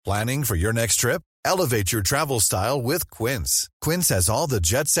Planning for your next trip? Elevate your travel style with Quince. Quince has all the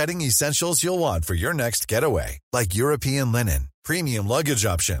jet-setting essentials you'll want for your next getaway, like European linen, premium luggage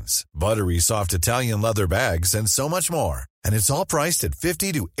options, buttery soft Italian leather bags, and so much more. And it's all priced at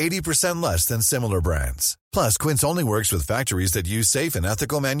 50 to 80% less than similar brands. Plus, Quince only works with factories that use safe and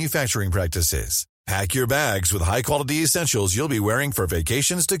ethical manufacturing practices. Pack your bags with high-quality essentials you'll be wearing for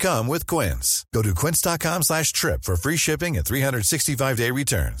vacations to come with Quince. Go to quince.com/trip for free shipping and 365-day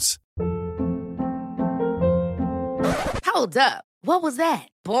returns. Hold up. What was that?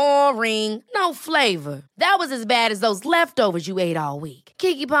 Boring. No flavor. That was as bad as those leftovers you ate all week.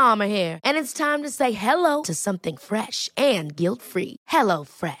 Keke Palmer here, and it's time to say hello to something fresh and guilt-free. Hello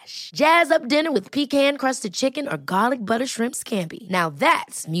Fresh. Jazz up dinner with pecan-crusted chicken or garlic butter shrimp scampi. Now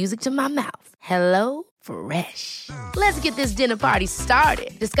that's music to my mouth. Hello Fresh. Let's get this dinner party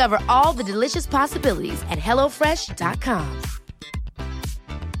started. Discover all the delicious possibilities at hellofresh.com.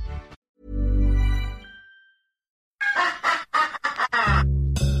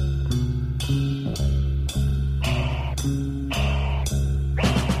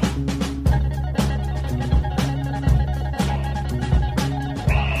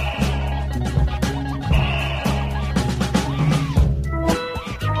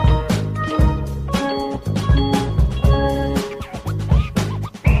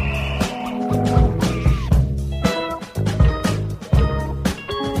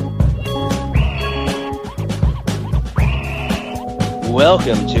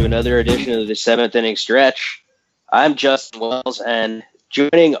 Welcome to another edition of the Seventh Inning Stretch. I'm Justin Wells, and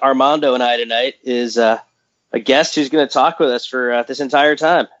joining Armando and I tonight is a guest who's going to talk with us for this entire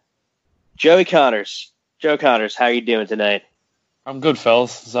time. Joey Connors. Joe Connors, how are you doing tonight? I'm good,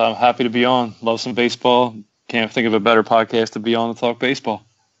 fellas. I'm happy to be on. Love some baseball. Can't think of a better podcast to be on to talk baseball.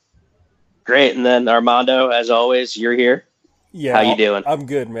 Great. And then Armando, as always, you're here. Yeah, how you doing? I'm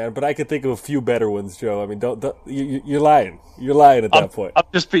good, man. But I could think of a few better ones, Joe. I mean, don't you're lying. You're lying at that point. I'm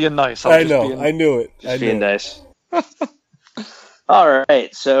just being nice. I know. I knew it. Just being nice. All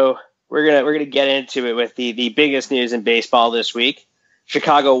right, so we're gonna get into it with the biggest news in baseball this week.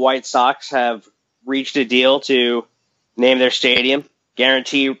 Chicago White Sox have reached a deal to name their stadium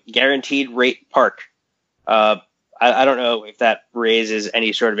Guaranteed Rate Park. I don't know if that raises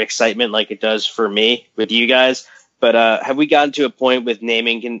any sort of excitement like it does for me with you guys. But have we gotten to a point with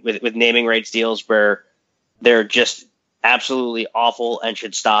naming rights deals where they're just absolutely awful and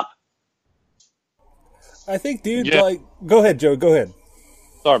should stop? I think, dude. Yeah. Like, go ahead, Joe. Go ahead.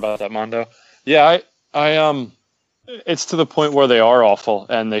 Sorry about that, Mondo. Yeah, I it's to the point where they are awful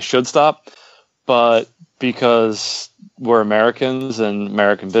and they should stop. But because we're Americans and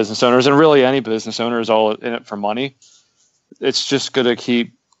American business owners, and really any business owner is all in it for money, it's just going to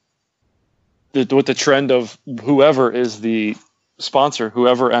keep. With the trend of whoever is the sponsor,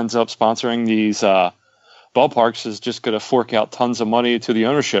 whoever ends up sponsoring these ballparks is just going to fork out tons of money to the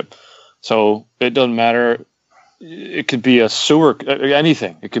ownership. So it doesn't matter. It could be a sewer,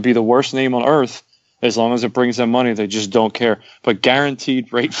 anything. It could be the worst name on earth. As long as it brings them money, they just don't care. But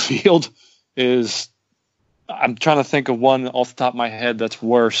Guaranteed Rate Field is, I'm trying to think of one off the top of my head that's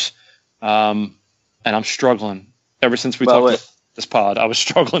worse. And I'm struggling. Ever since we talked about this pod, I was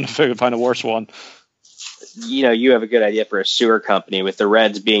struggling to find a worse one. You know, you have a good idea for a sewer company with the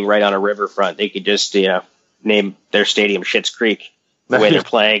Reds being right on a riverfront. They could just, name their stadium Schitt's Creek. The way they're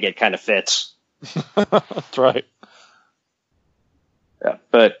playing, it kind of fits. That's right. Yeah,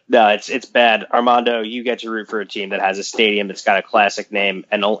 but no, it's bad. Armando, you get to root for a team that has a stadium that's got a classic name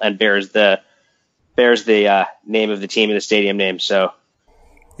and bears the name of the team and the stadium name. So.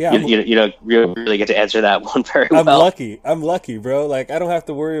 Yeah, you don't really get to answer that one very well. I'm lucky, bro. Like, I don't have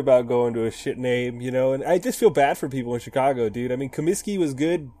to worry about going to a shit name, and I just feel bad for people in Chicago, dude. I mean, Comiskey was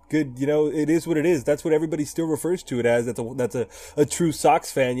good, it is what it is. That's what everybody still refers to it as. That's a true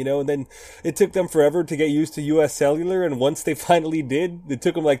Sox fan, and then it took them forever to get used to U.S. Cellular, and once they finally did, it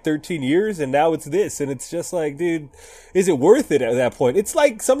took them like 13 years, and now it's this, and it's just like, dude, is it worth it at that point? It's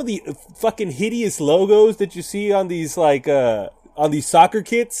like some of the fucking hideous logos that you see on these, like, on these soccer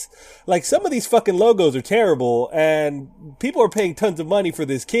kits. Like, some of these fucking logos are terrible, and people are paying tons of money for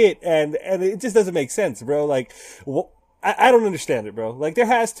this kit, and it just doesn't make sense, bro. Like, I don't understand it, bro. Like, there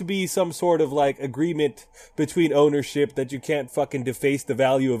has to be some sort of, like, agreement between ownership that you can't fucking deface the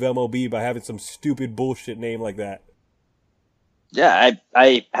value of MLB by having some stupid bullshit name like that. Yeah,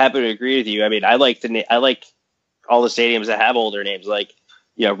 I happen to agree with you. I mean, I like all the stadiums that have older names, like,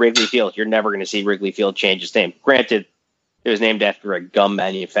 Wrigley Field. You're never going to see Wrigley Field change its name. Granted, it was named after a gum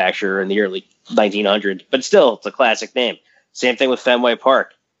manufacturer in the early 1900s, but still, it's a classic name. Same thing with Fenway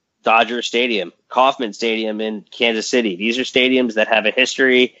Park. Dodger Stadium, Kauffman Stadium in Kansas City. These are stadiums that have a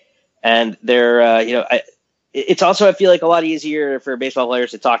history, and they're it's also, I feel like, a lot easier for baseball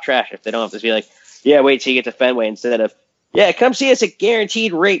players to talk trash if they don't have to be like, yeah, wait till you get to Fenway instead of, yeah, come see us at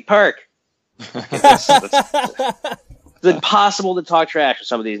Guaranteed Rate Park. It's impossible to talk trash with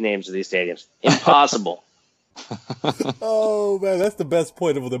some of these names of these stadiums. Impossible. Oh man, that's the best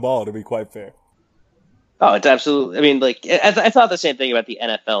point of them all, to be quite fair. Oh, it's absolutely. I mean, like, I thought the same thing about the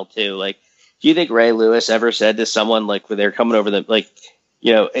NFL too. Like, do you think Ray Lewis ever said to someone, like, when they're coming over the, like,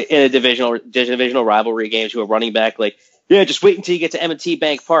 you know, in a divisional rivalry game to a running back, like, yeah, just wait until you get to M&T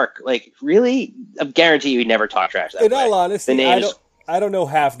Bank Park. Like, really? I guarantee you he never talk trash that In way. all honesty, I don't know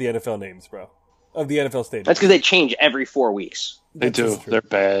half the NFL names, bro, of the NFL stadiums. That's because they change every 4 weeks. They do. They're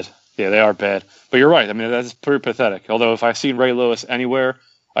bad. Yeah, they are bad. But you're right. I mean, that's pretty pathetic. Although if I seen Ray Lewis anywhere,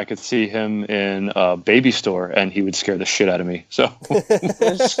 I could see him in a baby store, and he would scare the shit out of me. So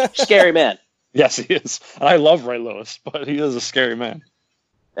Scary man. Yes, he is. And I love Ray Lewis, but he is a scary man.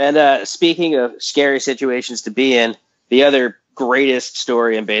 And speaking of scary situations to be in, the other greatest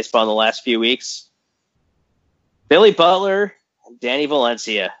story in baseball in the last few weeks, Billy Butler and Danny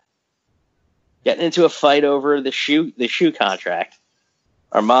Valencia getting into a fight over the shoe contract.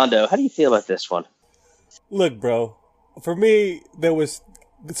 Armando, how do you feel about this one? Look, bro, for me, there was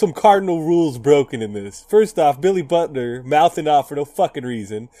some cardinal rules broken in this. First off, Billy Butler mouthing off for no fucking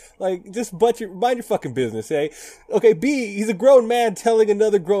reason. Like, just mind your fucking business, eh? Okay, B, he's a grown man telling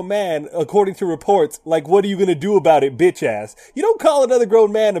another grown man, according to reports, like, what are you gonna do about it, bitch ass? You don't call another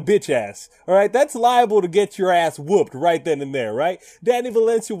grown man a bitch ass, alright? That's liable to get your ass whooped right then and there, right? Danny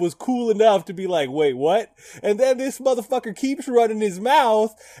Valencia was cool enough to be like, wait, what? And then this motherfucker keeps running his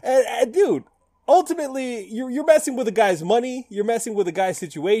mouth, and dude, ultimately, you're messing with a guy's money. You're messing with a guy's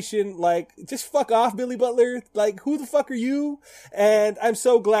situation. Like, just fuck off, Billy Butler. Like, who the fuck are you? And I'm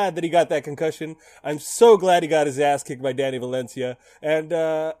so glad that he got that concussion. I'm so glad he got his ass kicked by Danny Valencia. And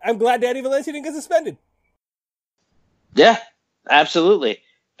I'm glad Danny Valencia didn't get suspended. Yeah, absolutely.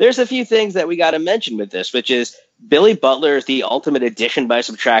 There's a few things that we got to mention with this, which is Billy Butler is the ultimate addition by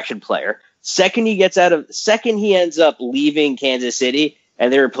subtraction player. Second he ends up leaving Kansas City,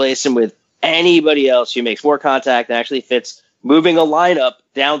 and they replace him with anybody else who makes more contact and actually fits moving a lineup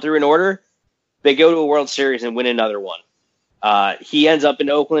down through an order, they go to a World Series and win another one. He ends up in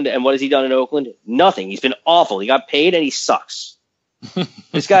Oakland, and what has he done in Oakland? Nothing. He's been awful. He got paid, and he sucks.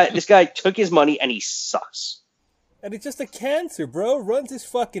 This guy took his money, and he sucks. And it's just a cancer, bro. Runs his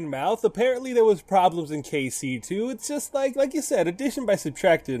fucking mouth. Apparently there was problems in KC, too. It's just like you said, addition by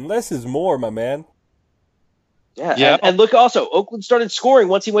subtraction. Less is more, my man. Yeah. And look, also, Oakland started scoring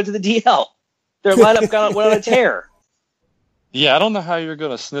once he went to the DL. Their lineup went on a tear. Yeah, I don't know how you're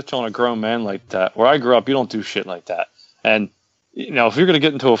going to snitch on a grown man like that. Where I grew up, you don't do shit like that. And, you know, if you're going to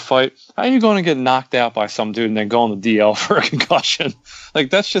get into a fight, how are you going to get knocked out by some dude and then go on the DL for a concussion?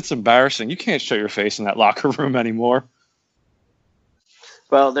 Like, that shit's embarrassing. You can't show your face in that locker room anymore.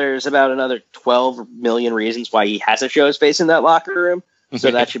 Well, there's about another 12 million reasons why he hasn't shown his face in that locker room.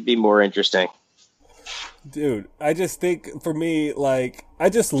 So that should be more interesting. Dude, I just think, for me, like, I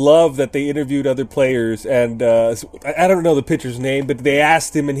just love that they interviewed other players, and I don't know the pitcher's name, but they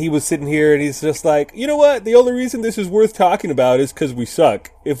asked him, and he was sitting here, and he's just like, you know what, the only reason this is worth talking about is because we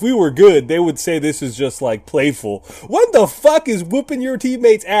suck. If we were good, they would say this is just, like, playful. When the fuck is whooping your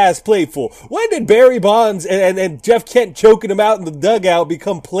teammate's ass playful? When did Barry Bonds and Jeff Kent choking him out in the dugout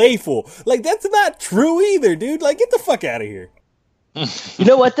become playful? Like, that's not true either, dude. Like, get the fuck out of here. You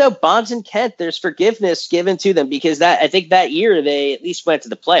know what, though? Bonds and Kent, there's forgiveness given to them because I think that year they at least went to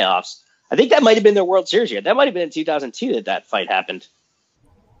the playoffs. I think that might have been their World Series year. That might have been in 2002 that fight happened.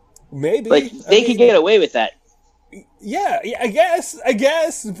 Maybe. Like, they could get away with that. Yeah, I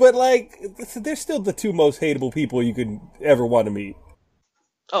guess. But, like, they're still the two most hateable people you could ever want to meet.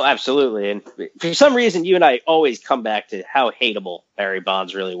 Oh, absolutely. And for some reason, you and I always come back to how hateable Barry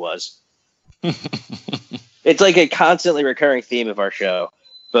Bonds really was. It's like a constantly recurring theme of our show,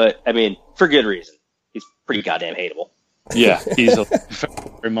 but I mean, for good reason. He's pretty goddamn hateable. Yeah, he's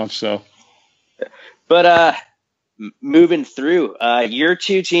very much so. But moving through, your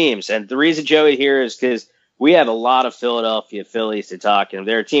two teams, and the reason Joey here is because we have a lot of Philadelphia Phillies to talk, and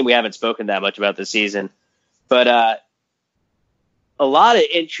they're a team we haven't spoken that much about this season. But a lot of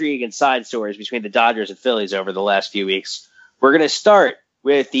intrigue and side stories between the Dodgers and Phillies over the last few weeks. We're going to start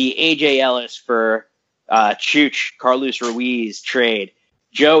with the A.J. Ellis for Chooch, Carlos Ruiz trade.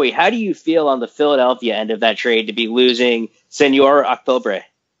 Joey, how do you feel on the Philadelphia end of that trade to be losing Senor Octobre?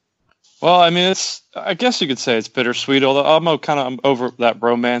 Well, I mean, I guess you could say it's bittersweet, although I'm over that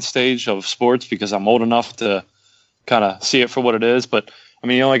romance stage of sports because I'm old enough to kind of see it for what it is. But I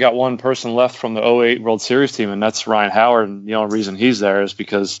mean, you only got one person left from the '08 World Series team, and that's Ryan Howard. And the only reason he's there is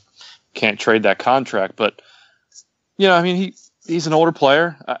because can't trade that contract. But, I mean, he's an older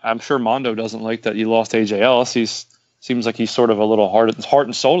player. I'm sure Mondo doesn't like that you lost A.J. Ellis. Seems like he's sort of a little heart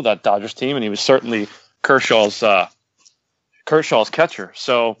and soul to that Dodgers team, and he was certainly Kershaw's catcher.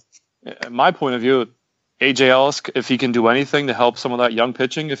 So, in my point of view, A.J. Ellis, if he can do anything to help some of that young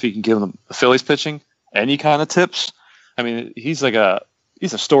pitching, if he can give them the Phillies pitching any kind of tips, I mean, he's a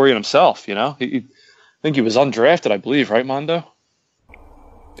story in himself. I think he was undrafted, I believe, right, Mondo?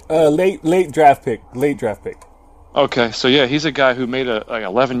 Late draft pick. Okay, so yeah, he's a guy who made a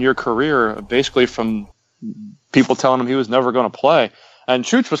 11-year career basically from people telling him he was never going to play. And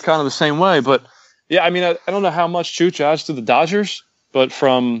Chooch was kind of the same way. But, yeah, I mean, I don't know how much Chooch adds to the Dodgers, but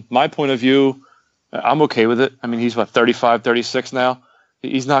from my point of view, I'm okay with it. I mean, he's, 35, 36 now.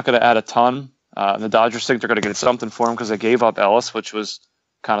 He's not going to add a ton. The Dodgers think they're going to get something for him because they gave up Ellis, which was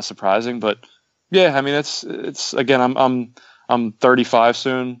kind of surprising. But, yeah, I mean, it's again, I'm 35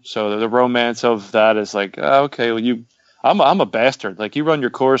 soon, so the romance of that is like, okay, well, I'm a bastard. Like, you run your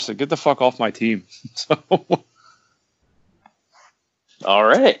course and get the fuck off my team. So. All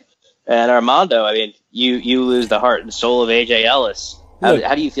right. And Armando, I mean, you lose the heart and soul of A.J. Ellis.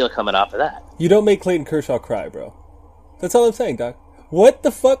 How do you feel coming off of that? You don't make Clayton Kershaw cry, bro. That's all I'm saying, Doc. What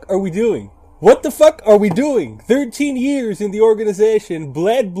the fuck are we doing? 13 years in the organization,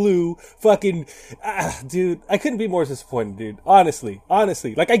 bled blue, fucking, dude, I couldn't be more disappointed, dude. Honestly.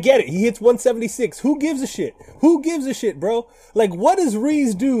 Like, I get it. He hits 176. Who gives a shit, bro? Like, what does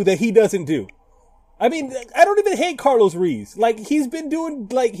Reese do that he doesn't do? I mean, I don't even hate Carlos Reese. Like, he's been doing,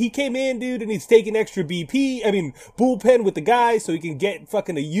 like, he came in, dude, and he's taking extra bullpen with the guys so he can get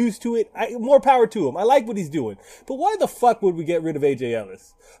fucking used to it. More power to him. I like what he's doing. But why the fuck would we get rid of A.J.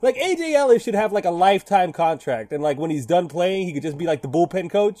 Ellis? Like, A.J. Ellis should have, like, a lifetime contract. And, like, when he's done playing, he could just be, like, the bullpen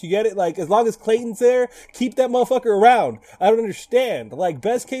coach. You get it? Like, as long as Clayton's there, keep that motherfucker around. I don't understand. Like,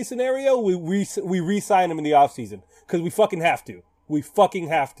 best case scenario, we re-sign him in the offseason. Because we fucking have to.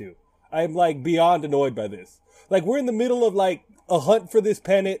 I'm, like, beyond annoyed by this. Like, we're in the middle of, like, a hunt for this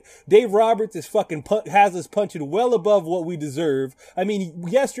pennant. Dave Roberts is fucking has us punching well above what we deserve. I mean,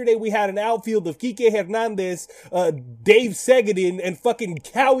 yesterday we had an outfield of Kike Hernandez, Dave Seguin, and fucking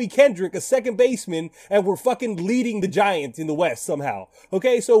Howie Kendrick, a second baseman, and we're fucking leading the Giants in the West somehow.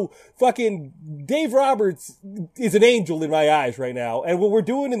 Okay, so fucking Dave Roberts is an angel in my eyes right now, and what we're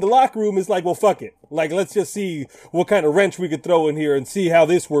doing in the locker room is like, well, fuck it. Like, let's just see what kind of wrench we could throw in here and see how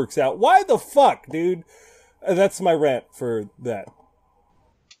this works out. Why the fuck, dude? That's my rant for that.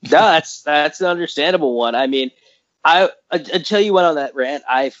 No, that's an understandable one. I mean, until you went on that rant,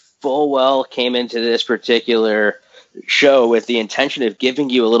 I full well came into this particular show with the intention of giving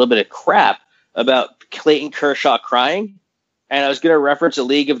you a little bit of crap about Clayton Kershaw crying, and I was going to reference A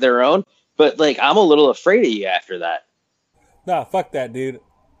League of Their Own, but, like, I'm a little afraid of you after that. Nah, fuck that, dude.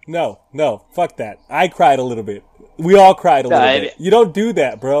 No, fuck that. I cried a little bit. We all cried a little bit. You don't do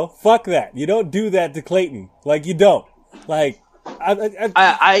that, bro. Fuck that. You don't do that to Clayton. Like, you don't. Like,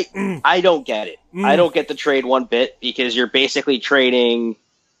 I don't get it. I don't get the trade one bit because you're basically trading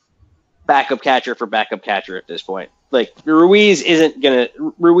backup catcher for backup catcher at this point. Like, Ruiz is gonna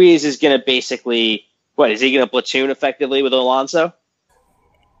basically, what, is he gonna platoon effectively with Alonso?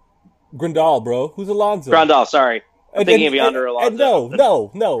 Grandal, bro. Who's Alonso? Grandal, sorry. I'm thinking of Yonder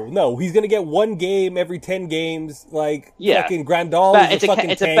Alonso. No. He's going to get one game every 10 games. Like, yeah. Fucking Grandal is a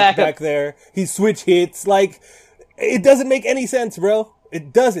fucking tank back there. He switch hits. Like, it doesn't make any sense, bro.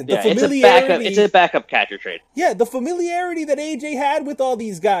 It doesn't. Yeah, the familiarity. It's a backup catcher trade. Yeah, the familiarity that AJ had with all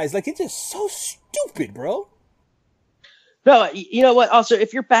these guys. Like, it's just so stupid, bro. No, you know what? Also,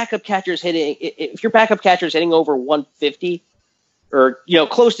 if your backup catcher is hitting over 150 or,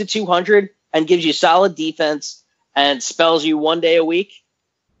 close to 200 and gives you solid defense and spells you one day a week,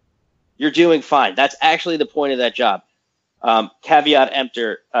 you're doing fine. That's actually the point of that job. Caveat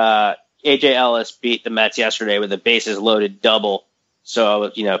emptor, A.J. Ellis beat the Mets yesterday with a bases loaded double.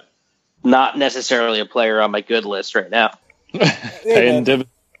 So, not necessarily a player on my good list right now. That's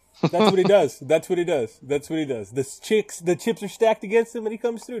what he does. The chips are stacked against him, and he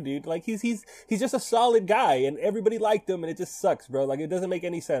comes through, dude. Like, he's just a solid guy, and everybody liked him, and it just sucks, bro. Like, it doesn't make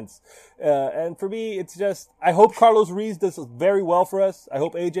any sense. And for me, it's just, I hope Carlos Reese does very well for us. I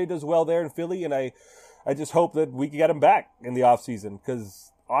hope AJ does well there in Philly, and I just hope that we can get him back in the offseason,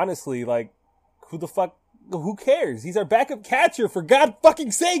 because honestly, like, who cares? He's our backup catcher, for God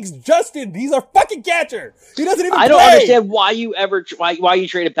fucking sakes, Justin. He's our fucking catcher. He doesn't even play. I don't understand why you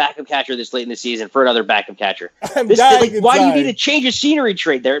trade a backup catcher this late in the season for another backup catcher. I'm dying inside. Why do you need to change a scenery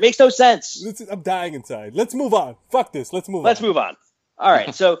trade there? It makes no sense. I'm dying inside. Let's move on. Fuck this. Let's move on. Let's move on. All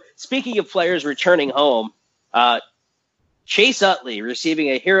right. So speaking of players returning home, Chase Utley receiving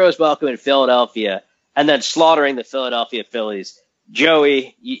a hero's welcome in Philadelphia and then slaughtering the Philadelphia Phillies.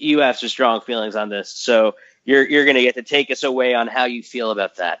 Joey, you have some strong feelings on this, so you're going to get to take us away on how you feel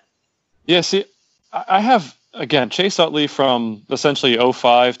about that. Yeah, see, I have, again, Chase Utley from essentially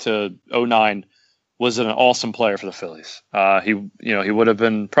 05 to 09 was an awesome player for the Phillies. He would have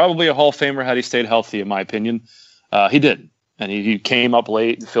been probably a Hall of Famer had he stayed healthy, in my opinion. He didn't, and he came up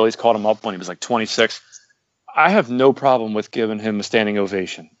late. The Phillies called him up when he was like 26. I have no problem with giving him a standing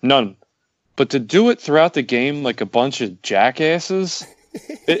ovation. None. But to do it throughout the game like a bunch of jackasses,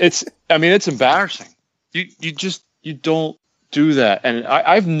 it's embarrassing. You don't do that. And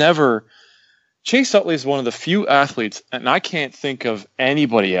I've never – Chase Utley is one of the few athletes, and I can't think of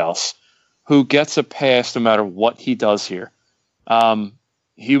anybody else who gets a pass no matter what he does here.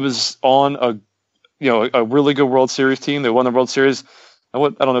 He was on a really good World Series team. They won the World Series. I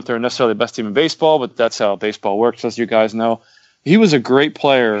don't know if they're necessarily the best team in baseball, but that's how baseball works, as you guys know. He was a great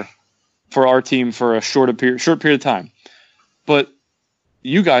player for our team for a short period of time. But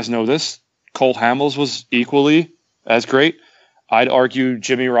you guys know this. Cole Hamels was equally as great. I'd argue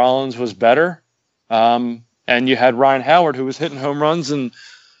Jimmy Rollins was better. And you had Ryan Howard, who was hitting home runs and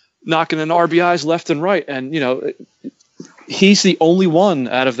knocking in RBIs left and right. And, he's the only one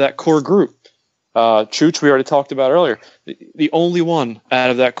out of that core group. Chooch, we already talked about earlier. The only one out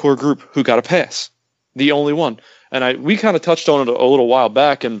of that core group who got a pass. The only one. And we kind of touched on it a little while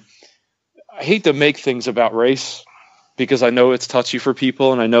back, and I hate to make things about race because I know it's touchy for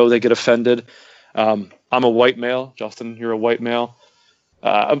people and I know they get offended. I'm a white male. Justin, you're a white male.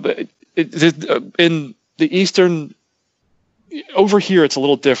 But in the Eastern, over here, it's a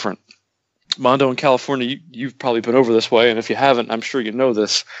little different. Mondo in California, you've probably been over this way, and if you haven't, I'm sure you know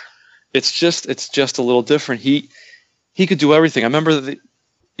this. It's just a little different. He could do everything. I remember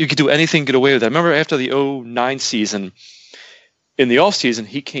you could do anything, get away with it. I remember after the 09 season, in the offseason,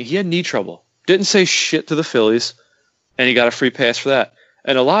 he had knee trouble. Didn't say shit to the Phillies, and he got a free pass for that.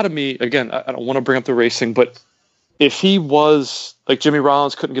 And a lot of me, again, I don't want to bring up the racing, but if he was like Jimmy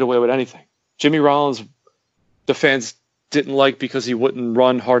Rollins, couldn't get away with anything. Jimmy Rollins, the fans didn't like because he wouldn't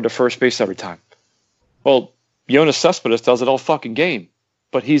run hard to first base every time. Well, Yoenis Cespedes does it all fucking game,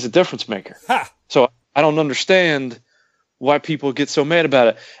 but he's a difference maker. Ha! So I don't understand why people get so mad about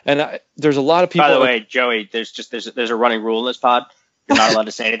it. And there's a lot of people. By the way, Joey, there's a running rule in this pod. You're not allowed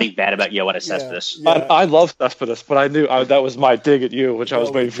to say anything bad about Yoenis Cespedes. Yeah. I love Cespedes, but I knew that was my dig at you, which I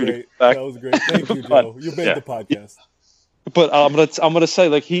was waiting for you to get back. That was great. Thank you, Joe. You made the podcast. But I'm gonna say,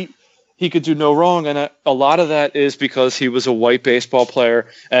 like, he could do no wrong, and a lot of that is because he was a white baseball player,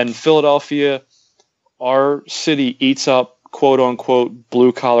 and Philadelphia, our city, eats up quote unquote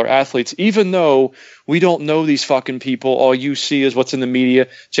blue collar athletes, even though we don't know these fucking people. All you see is what's in the media.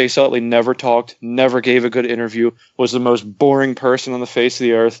 Chase Utley never talked, never gave a good interview, was the most boring person on the face of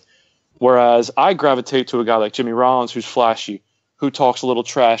the earth. Whereas I gravitate to a guy like Jimmy Rollins, who's flashy, who talks a little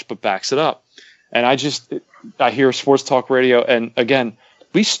trash but backs it up. And I hear sports talk radio, and again,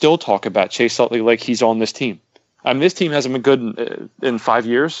 we still talk about Chase Utley like he's on this team. I mean, this team hasn't been good in 5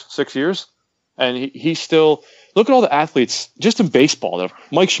 years, 6 years, and he's still. Look at all the athletes just in baseball. Though.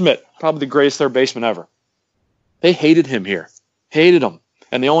 Mike Schmidt, probably the greatest third baseman ever. They hated him here, hated him,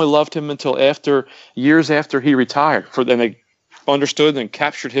 and they only loved him until years after he retired. Then they understood and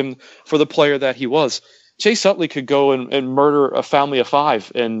captured him for the player that he was. Chase Utley could go and murder a family of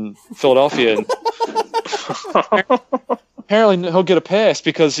 5 in Philadelphia. And apparently he'll get a pass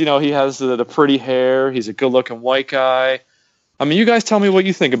because he has the pretty hair. He's a good-looking white guy. I mean, you guys tell me what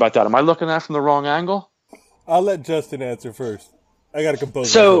you think about that. Am I looking at it from the wrong angle? I'll let Justin answer first. I got to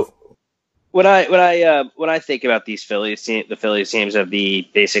compose. So when I think about these the Phillies teams of the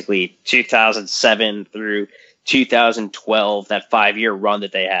basically 2007 through 2012, that 5-year run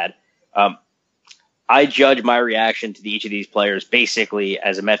that they had, I judge my reaction to each of these players basically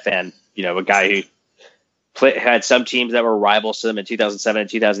as a Met fan. A guy who had some teams that were rivals to them in 2007 and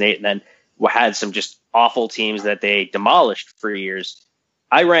 2008, and then had some just awful teams that they demolished for years.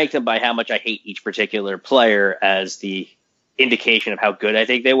 I ranked them by how much I hate each particular player as the indication of how good I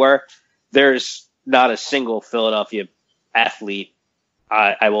think they were. There's not a single Philadelphia athlete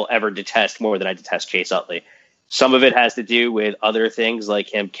I will ever detest more than I detest Chase Utley. Some of it has to do with other things like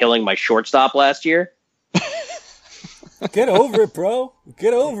him killing my shortstop last year. Get over it, bro.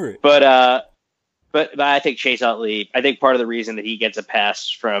 Get over it. But I think Chase Utley, I think part of the reason that he gets a pass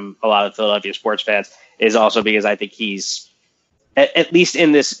from a lot of Philadelphia sports fans is also because I think he's, at least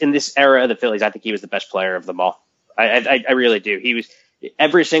in this era of the Phillies, I think he was the best player of them all. I really do. He was,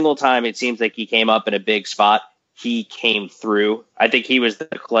 every single time it seems like he came up in a big spot, he came through. I think he was the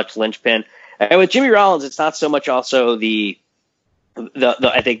clutch linchpin. And with Jimmy Rollins, it's not so much also the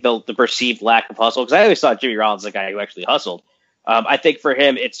perceived lack of hustle, because I always thought Jimmy Rollins was a guy who actually hustled. I think for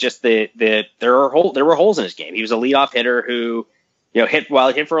him, it's just there were holes in his game. He was a leadoff hitter who, hit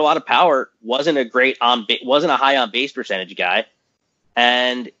for a lot of power, wasn't a high on base percentage guy,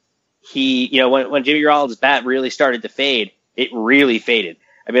 and he, when Jimmy Rollins' bat really started to fade, it really faded.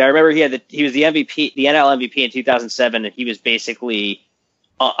 I mean, I remember he was the MVP, the NL MVP in 2007, and he was basically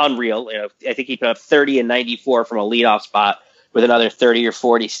unreal. I think he put up 30 and 94 from a leadoff spot with another 30 or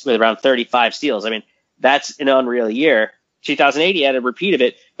 40 with around 35 steals. I mean, that's an unreal year. 2008, he had a repeat of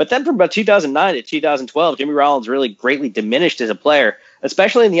it. But then from about 2009 to 2012, Jimmy Rollins really greatly diminished as a player,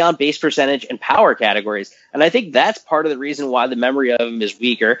 especially in the on-base percentage and power categories. And I think that's part of the reason why the memory of him is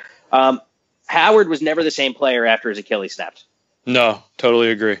weaker. Howard was never the same player after his Achilles snapped. No, totally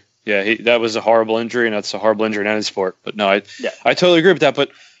agree. Yeah, that was a horrible injury, and that's a horrible injury in any sport. But no, I totally agree with that.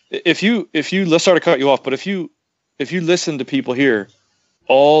 But if you let's start to cut you off, but if you listen to people here,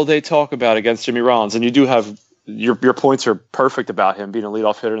 all they talk about against Jimmy Rollins, and you do have your points are perfect about him being a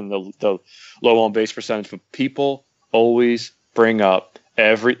leadoff hitter and the low on base percentage, but people always bring up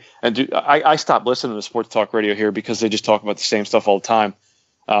I stopped listening to sports talk radio here because they just talk about the same stuff all the time,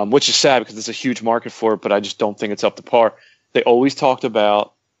 which is sad because there's a huge market for it, but I just don't think it's up to par. They always talked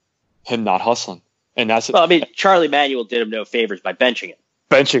about him not hustling, and that's well. I mean, Charlie Manuel did him no favors by benching him.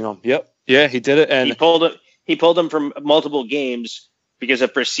 Benching him, yep, yeah, he did it, and he pulled him from multiple games because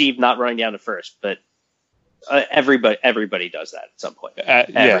of perceived not running down to first. But everybody does that at some point. Yeah,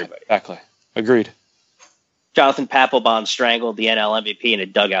 exactly. Agreed. Jonathan Papelbon strangled the NL MVP in a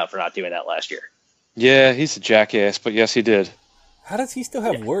dugout for not doing that last year. Yeah, he's a jackass, but yes, he did. How does he still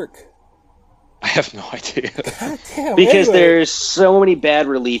have work? I have no idea. God damn, because there's so many bad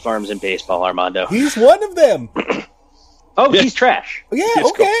relief arms in baseball, Armando. He's one of them. He's trash. Yeah,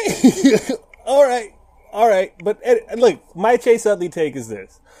 okay. All right. But look, my Chase Utley take is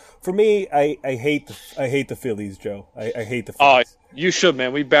this. For me, I hate the Phillies, Joe. I hate the Phillies. You should,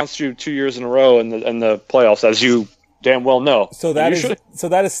 man. We bounced you 2 years in a row in the playoffs, as you damn well know. So that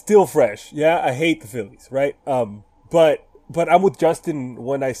is still fresh. Yeah, I hate the Phillies, right? But I'm with Justin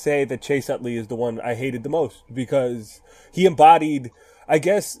when I say that Chase Utley is the one I hated the most because he embodied. I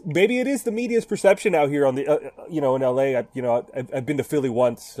guess maybe it is the media's perception out here on the in LA. I've been to Philly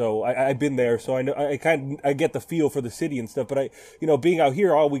once, so I've been there, so I know I get the feel for the city and stuff. But being out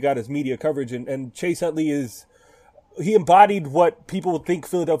here, all we got is media coverage, and Chase Utley he embodied what people would think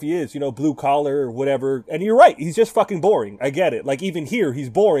Philadelphia is, blue collar or whatever. And you're right, he's just fucking boring. I get it. Like even here, he's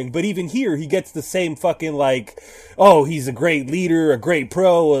boring, but even here, he gets the same fucking he's a great leader, a great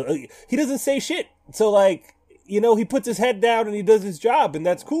pro. He doesn't say shit. So he puts his head down and he does his job, and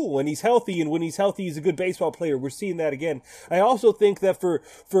that's cool. And he's healthy, and when he's healthy, he's a good baseball player. We're seeing that again. I also think that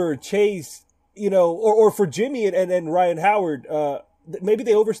for Chase, or for Jimmy and Ryan Howard, maybe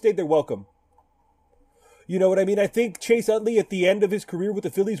they overstayed their welcome. You know what I mean? I think Chase Utley at the end of his career with the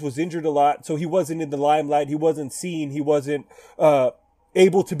Phillies was injured a lot, so he wasn't in the limelight. He wasn't seen. He wasn't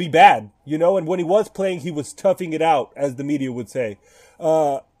able to be bad, and when he was playing, he was toughing it out, as the media would say.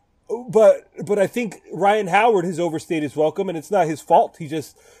 But I think Ryan Howard has overstayed his welcome, and it's not his fault.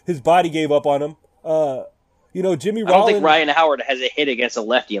 His body gave up on him. Jimmy Rollins. I don't think Ryan Howard has a hit against a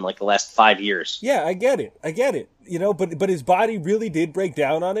lefty in the last 5 years. Yeah, I get it. But his body really did break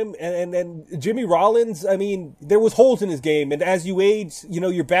down on him. And Jimmy Rollins, I mean, there was holes in his game. And as you age,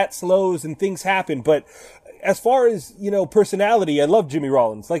 your bat slows and things happen. But as far as, personality, I love Jimmy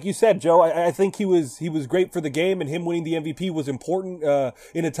Rollins. Like you said, Joe, I think he was great for the game, and him winning the MVP was important,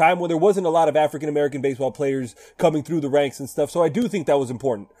 in a time when there wasn't a lot of African-American baseball players coming through the ranks and stuff. So I do think that was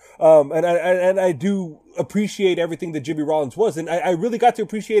important. And I do appreciate everything that Jimmy Rollins was. And I really got to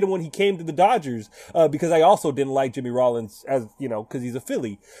appreciate him when he came to the Dodgers, because I also didn't like Jimmy Rollins because he's a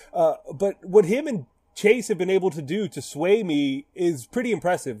Philly. But what him and Chase have been able to do to sway me is pretty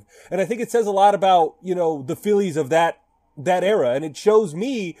impressive. And I think it says a lot about, the Phillies of that era. And it shows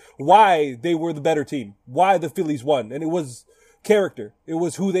me why they were the better team, why the Phillies won. And it was character. It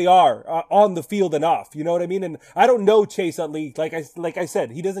was who they are on the field and off. You know what I mean? And I don't know Chase Utley. Like I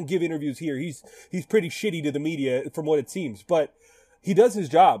said, he doesn't give interviews here. He's pretty shitty to the media from what it seems, but he does his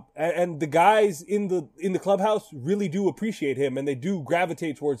job. And the guys in the clubhouse really do appreciate him, and they do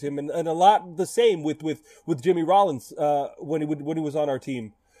gravitate towards him. And a lot the same with Jimmy Rollins, when he was on our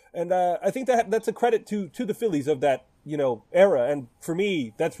team. And, I think that's a credit to the Phillies of that, era. And for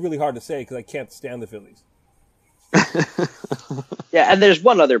me, that's really hard to say because I can't stand the Phillies. Yeah, and there's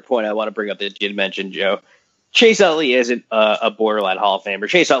one other point I want to bring up that you mentioned, Joe. Chase Utley isn't a borderline Hall of Famer.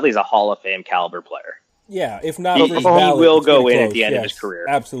 Chase Utley is a Hall of Fame caliber player. Yeah, if not, he ballot, will go in close. at the end of his career.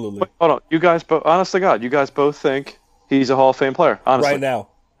 Absolutely. Wait, hold on, you guys, honest to God, you guys both think he's a Hall of Fame player? Honestly, Right now,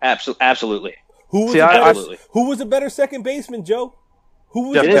 Absolutely. who was a better second baseman, Joe? Who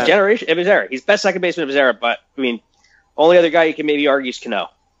was in his generation, of his era? He's best second baseman of his era, but I mean, only other guy you can maybe argue is Cano.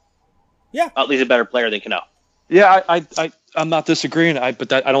 Yeah, at least a better player than Cano. Yeah, I'm not disagreeing.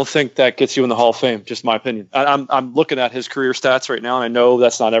 But I don't think that gets you in the Hall of Fame. Just my opinion. I'm looking at his career stats right now, and I know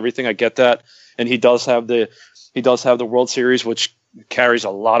that's not everything. I get that, and he does have the World Series, which carries a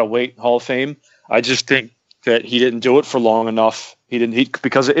lot of weight in Hall of Fame. I just think that he didn't do it for long enough. He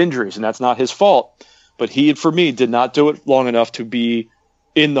because of injuries, and that's not his fault. But he, for me, did not do it long enough to be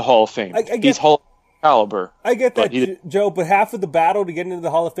in the Hall of Fame. He's Hall of Fame caliber. I get that, Joe, but half of the battle to get into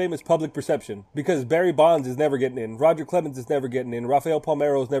the Hall of Fame is public perception, because Barry Bonds is never getting in, Roger Clemens is never getting in, Rafael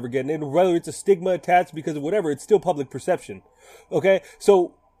Palmeiro is never getting in. Whether it's a stigma attached because of whatever, it's still public perception. Okay,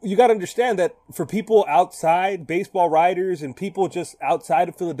 so you got to understand that for people outside, baseball writers and people just outside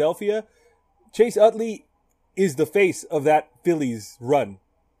of Philadelphia, Chase Utley is the face of that Phillies run,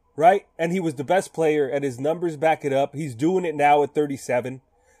 right? And he was the best player, and his numbers back it up. He's doing it now at 37.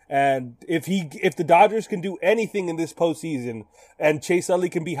 And if the Dodgers can do anything in this postseason and Chase Utley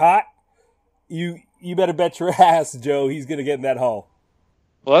can be hot, you better bet your ass, Joe, he's going to get in that Hall.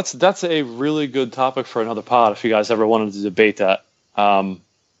 Well, that's a really good topic for another pod if you guys ever wanted to debate that.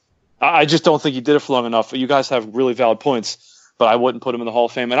 I just don't think he did it for long enough. You guys have really valid points, but I wouldn't put him in the Hall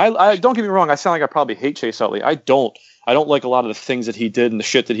of Fame. And I don't get me wrong, I sound like I probably hate Chase Utley. I don't like a lot of the things that he did and the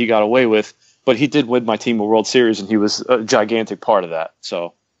shit that he got away with, but he did win my team a World Series, and he was a gigantic part of that.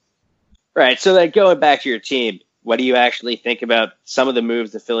 So. Right. So then going back to your team, what do you actually think about some of the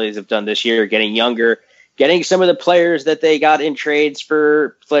moves the Phillies have done this year, getting younger, getting some of the players that they got in trades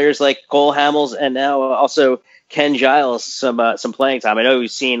for players like Cole Hamels and now also Ken Giles some playing time? I know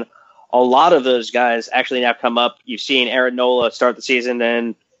we've seen a lot of those guys actually now come up. You've seen Aaron Nola start the season,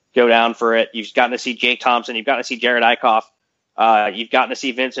 then go down for it. You've gotten to see Jake Thompson. You've gotten to see Jared Eichhoff. You've gotten to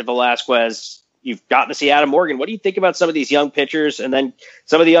see Vincent Velasquez. You've gotten to see Adam Morgan. What do you think about some of these young pitchers and then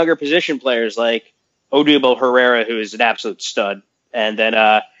some of the younger position players like Odubel Herrera, who is an absolute stud, and then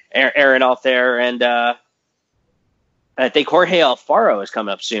Aaron Altherr, and I think Jorge Alfaro is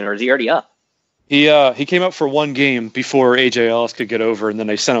coming up soon, or is he already up? He came up for one game before AJ Ellis could get over, and then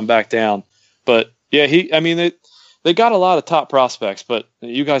they sent him back down. But yeah, they got a lot of top prospects, but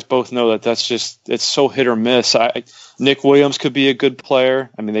you guys both know that it's so hit or miss. Nick Williams could be a good player.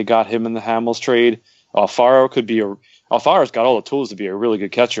 I mean, they got him in the Hamels trade. Alfaro's got all the tools to be a really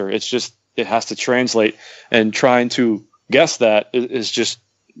good catcher. It's just it has to translate, and trying to guess that is just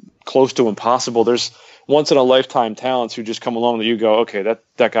close to impossible. There's once in a lifetime talents who just come along that you go, okay,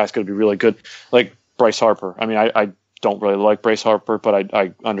 that guy's going to be really good. Like Bryce Harper. I mean, I don't really like Bryce Harper, but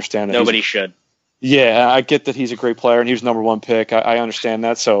I understand that nobody should. Yeah, I get that he's a great player and he was number one pick. I understand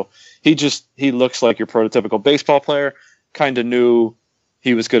that. So he looks like your prototypical baseball player. Kind of knew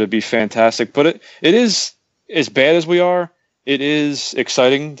he was going to be fantastic. But it is, as bad as we are, it is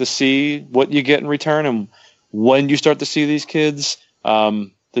exciting to see what you get in return and when you start to see these kids.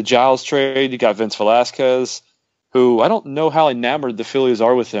 The Giles trade, you got Vince Velasquez, who I don't know how enamored the Phillies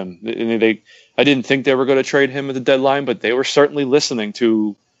are with him. I didn't think they were going to trade him at the deadline, but they were certainly listening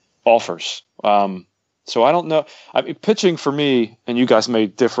to offers. So I don't know. I mean, pitching for me, and you guys may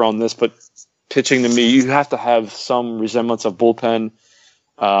differ on this, but pitching to me, you have to have some resemblance of bullpen,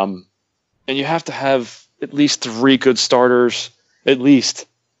 and you have to have at least 3 good starters, at least,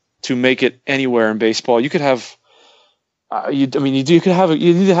 to make it anywhere in baseball. You could have, you need to have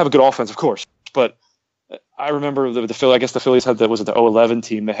a good offense, of course, but I remember the Phillies. I guess the Phillies had the 2011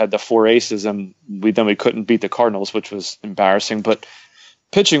 team. They had the 4 aces, and we couldn't beat the Cardinals, which was embarrassing. But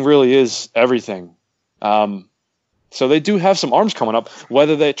pitching really is everything. So they do have some arms coming up.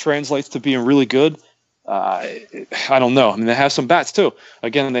 Whether that translates to being really good, I don't know. I mean, they have some bats too.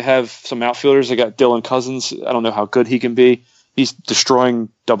 Again, they have some outfielders. They got Dylan Cousins. I don't know how good he can be. He's destroying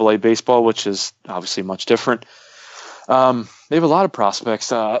Double-A baseball, which is obviously much different. They have a lot of prospects.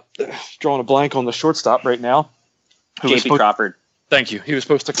 Drawing a blank on the shortstop right now. J.P. Crawford. Thank you. He was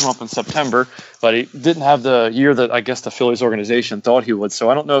supposed to come up in September, but he didn't have the year that I guess the Phillies organization thought he would. So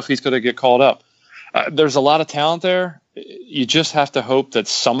I don't know if he's going to get called up. There's a lot of talent there. You just have to hope that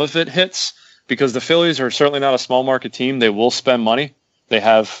some of it hits, because the Phillies are certainly not a small market team. They will spend money. They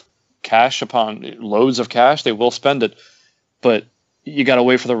have cash upon loads of cash. They will spend it, but you got to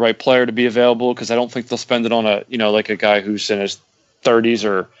wait for the right player to be available, because I don't think they'll spend it on like a guy who's in his 30s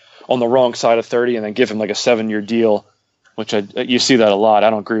or on the wrong side of 30 and then give him like a 7-year deal, which you see that a lot. I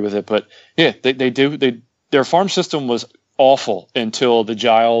don't agree with it, but yeah, they do. Their farm system was awful until the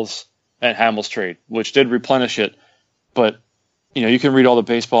Giles and Hamels trade, which did replenish it. But, you can read all the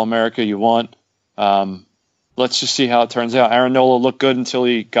Baseball America you want. Let's just see how it turns out. Aaron Nola looked good until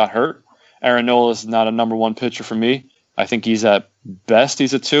he got hurt. Aaron Nola is not a number one pitcher for me. I think he's at best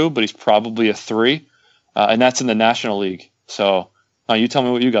he's a 2, but he's probably a 3. And that's in the National League. So you tell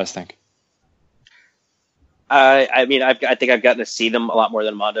me what you guys think. I think I've gotten to see them a lot more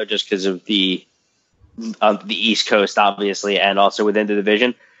than Mondo just because of the East Coast, obviously, and also within the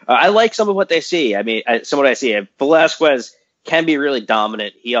division. I like some of what they see. Some of what I see. Velasquez can be really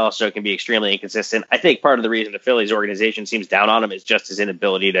dominant. He also can be extremely inconsistent. I think part of the reason the Phillies organization seems down on him is just his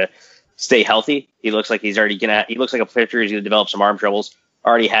inability to stay healthy. He looks like he looks like a pitcher who's going to develop some arm troubles.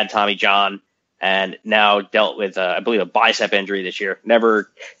 Already had Tommy John, and now dealt with, I believe, a bicep injury this year.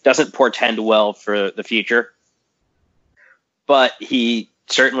 Doesn't portend well for the future. But he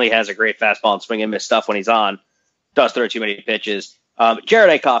certainly has a great fastball and swing and miss stuff when he's on. Does throw too many pitches.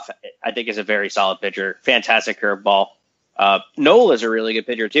 Jared Eichhoff, I think, is a very solid pitcher. Fantastic curveball. Nola is a really good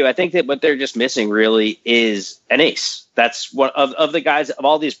pitcher, too. I think that what they're just missing really is an ace. That's one of the guys, of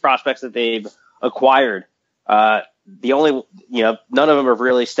all these prospects that they've acquired. The only, none of them have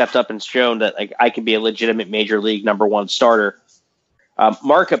really stepped up and shown that I can be a legitimate major league number one starter.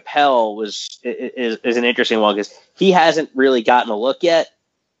 Mark Appel is an interesting one because he hasn't really gotten a look yet,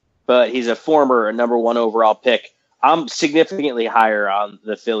 but he's a former number one overall pick. I'm significantly higher on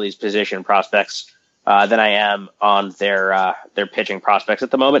the Phillies' position prospects than I am on their pitching prospects at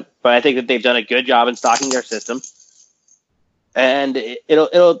the moment. But I think that they've done a good job in stocking their system, and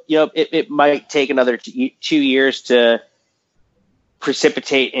it might take another 2 years to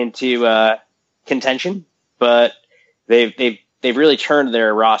precipitate into contention, but they've really turned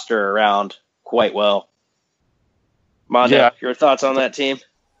their roster around quite well. Mondo, your thoughts on that team?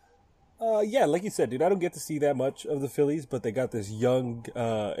 Yeah, like you said, dude, I don't get to see that much of the Phillies, but they got this young,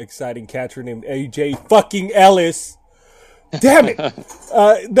 exciting catcher named AJ fucking Ellis. Damn it!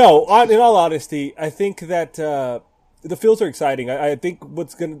 No, in all honesty, I think that the Phils are exciting. I think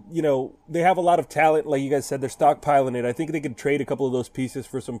what's going to, they have a lot of talent. Like you guys said, they're stockpiling it. I think they can trade a couple of those pieces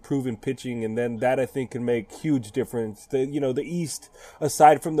for some proven pitching, and then that I think can make huge difference. The East,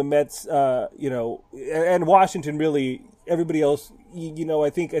 aside from the Mets, and Washington, really, everybody else, I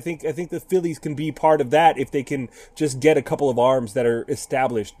think the Phillies can be part of that if they can just get a couple of arms that are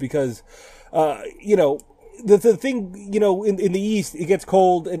established, because, the thing, in the East, it gets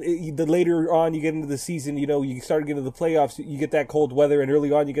cold, and the later on you get into the season, you start getting to the playoffs, you get that cold weather, and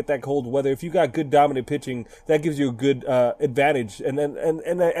early on you get that cold weather. If you got good dominant pitching, that gives you a good advantage, and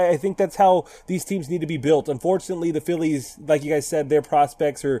I think that's how these teams need to be built. Unfortunately, the Phillies, like you guys said, their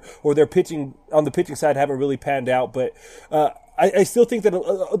prospects or their pitching on the pitching side haven't really panned out, but I still think that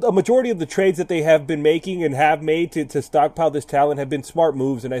a majority of the trades that they have been making and have made to stockpile this talent have been smart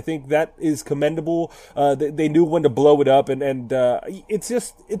moves, and I think that is commendable. They knew when to blow it up, and it's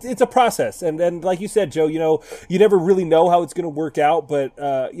a process. And like you said, Joe, you never really know how it's going to work out, but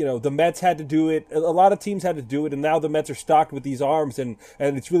the Mets had to do it. A lot of teams had to do it, and now the Mets are stocked with these arms, and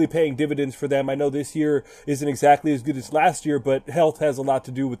it's really paying dividends for them. I know this year isn't exactly as good as last year, but health has a lot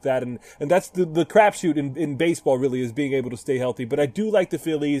to do with that, and that's the crapshoot in baseball, really, is being able to stay healthy. But I do like the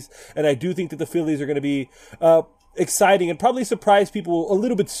Phillies, and I do think that the Phillies are going to be exciting and probably surprise people a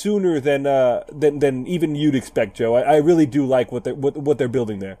little bit sooner than even you'd expect, Joe. I really do like what they're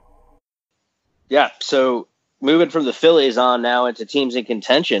building there. Yeah. So moving from the Phillies on now into teams in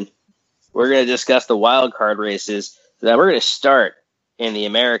contention, we're going to discuss the wild card races. Now we're going to start in the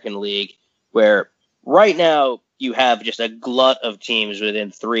American League, where right now you have just a glut of teams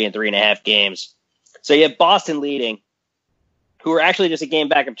within 3 and 3.5 games. So you have Boston leading, who are actually just a game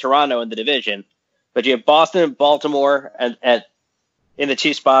back of Toronto in the division. But you have Boston and Baltimore in the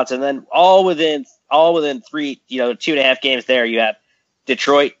 2 spots, and then all within 2.5 games there, you have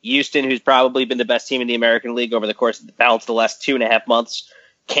Detroit, Houston, who's probably been the best team in the American League over the course of the balance of the last 2.5 months.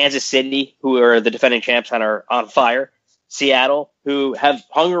 Kansas City, who are the defending champs and are on fire. Seattle, who have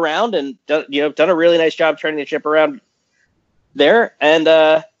hung around and done a really nice job turning the ship around there.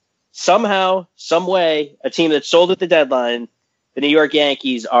 And somehow, some way, a team that sold at the deadline, the New York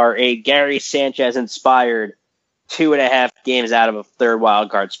Yankees, are a Gary Sanchez-inspired 2.5 games out of a third wild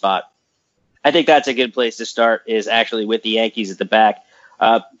card spot. I think that's a good place to start, is actually with the Yankees at the back.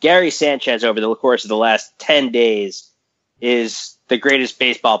 Gary Sanchez, over the course of the last 10 days, is the greatest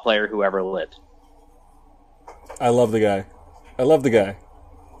baseball player who ever lived. I love the guy.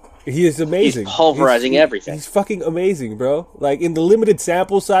 He is amazing. He's pulverizing everything. He's fucking amazing, bro. Like, in the limited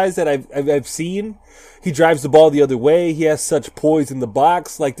sample size that I've seen, he drives the ball the other way. He has such poise in the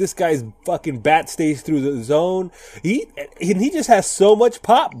box. Like, this guy's fucking bat stays through the zone. He just has so much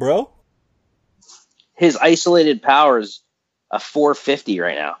pop, bro. his isolated power is a 450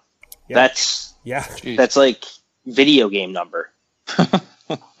 right now. Yeah. That's like video game number.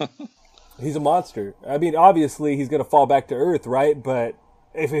 He's a monster. I mean, obviously he's going to fall back to earth, right? But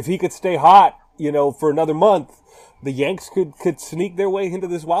if he could stay hot, for another month, the Yanks could sneak their way into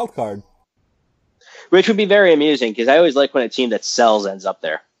this wild card. Which would be very amusing because I always like when a team that sells ends up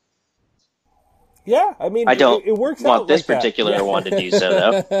there. Yeah, I mean, I don't it works want out this like particular that. one to do so,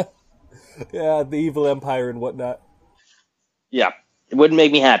 though. Yeah, the evil empire and whatnot. Yeah, it wouldn't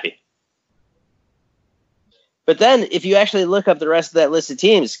make me happy. But then, if you actually look up the rest of that list of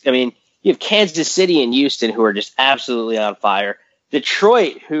teams, I mean, you have Kansas City and Houston who are just absolutely on fire.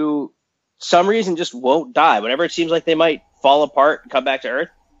 Detroit, who some reason just won't die. Whenever it seems like they might fall apart and come back to earth,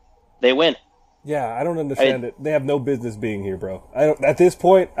 they win. Yeah, I don't understand it. They have no business being here, bro. At this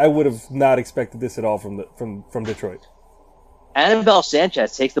point, I would have not expected this at all from Detroit. Anibal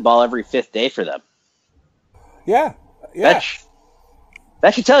Sanchez takes the ball every fifth day for them. Yeah.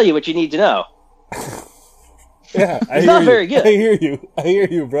 That should tell you what you need to know. Yeah, it's not very good. I hear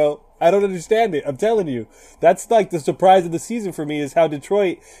you, bro. I don't understand it. I'm telling you. That's like the surprise of the season for me is how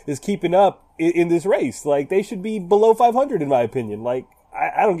Detroit is keeping up in this race. Like, they should be below 500 in my opinion. Like,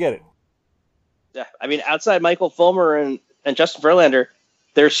 I don't get it. Yeah, I mean, outside Michael Fulmer and Justin Verlander,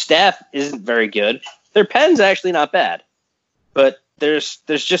 their staff isn't very good. Their pen's actually not bad. But there's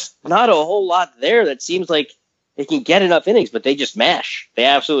just not a whole lot there that seems like they can get enough innings, but they just mash. They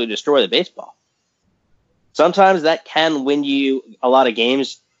absolutely destroy the baseball. Sometimes that can win you a lot of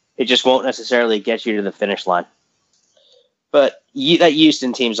games. It just won't necessarily get you to the finish line. But that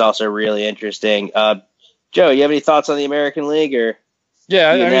Houston team's also really interesting. Joe, you have any thoughts on the American League or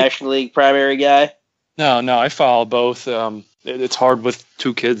National League primary guy? No, I follow both. It's hard with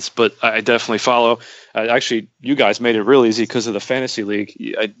two kids, but I definitely follow. Actually, you guys made it real easy because of the fantasy league.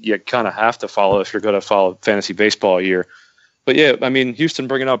 You kind of have to follow if you're going to follow fantasy baseball a year. But yeah, I mean, Houston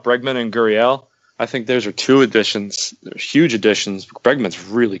bringing up Bregman and Gurriel, I think those are two additions. They're huge additions. Bregman's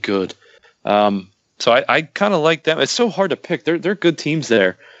really good. So I kind of like them. It's so hard to pick. They're good teams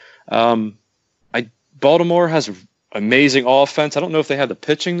there. Baltimore has amazing offense. I don't know if they have the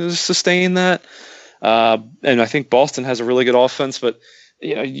pitching to sustain that. And I think Boston has a really good offense, but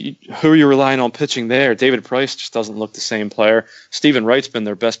who are you relying on pitching there? David Price just doesn't look the same player. Stephen Wright's been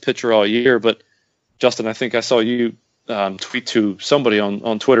their best pitcher all year, but Justin, I think I saw you tweet to somebody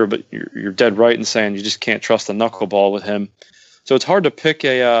on Twitter, but you're dead right in saying you just can't trust a knuckleball with him. So it's hard to pick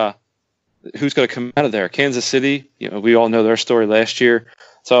who's going to come out of there. Kansas City, we all know their story last year.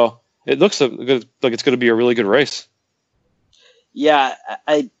 So it looks like it's going to be a really good race. Yeah,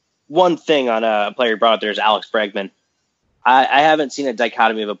 one thing on a player you brought up there is Alex Bregman. I haven't seen a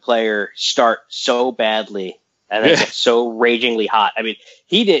dichotomy of a player start so badly and then get so ragingly hot. I mean,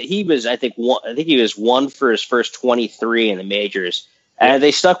 he was one for his first 23 in the majors, and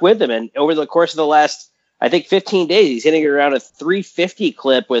they stuck with him. And over the course of the last, I think, 15 days, he's hitting around a 350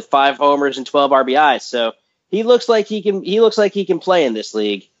 clip with 5 homers and 12 RBIs. So he looks like he can play in this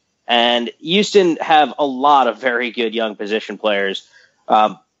league. And Houston have a lot of very good young position players.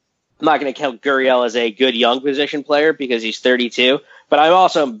 I'm not going to count Gurriel as a good young position player because he's 32, but I'm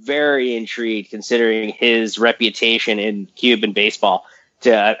also very intrigued considering his reputation in Cuban baseball.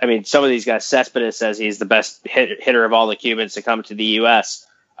 Some of these guys, Cespedes says he's the best hitter of all the Cubans to come to the U.S.,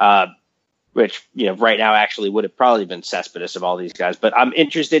 which right now actually would have probably been Cespedes of all these guys. But I'm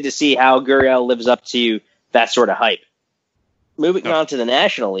interested to see how Gurriel lives up to that sort of hype. Moving on to the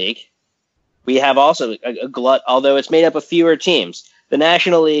National League, we have also a glut, although it's made up of fewer teams. The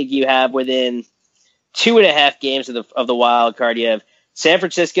National League, you have within 2.5 games of the wild card. You have San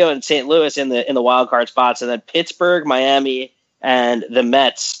Francisco and St. Louis in the wild card spots, and then Pittsburgh, Miami, and the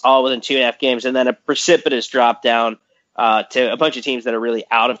Mets all within 2.5 games, and then a precipitous drop down to a bunch of teams that are really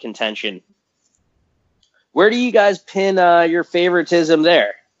out of contention. Where do you guys pin your favoritism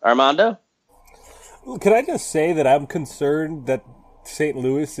there, Armando? Can I just say that I'm concerned that St.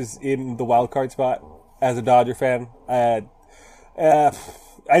 Louis is in the wild card spot as a Dodger fan? I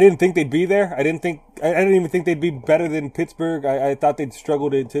didn't think they'd be there. I didn't even think they'd be better than Pittsburgh. I thought they'd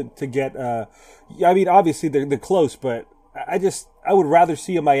struggle to get. Obviously they're close, but I would rather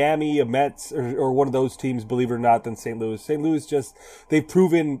see a Miami, a Mets, or one of those teams, believe it or not, than St. Louis. St. Louis they've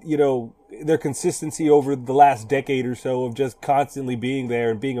proven their consistency over the last decade or so of just constantly being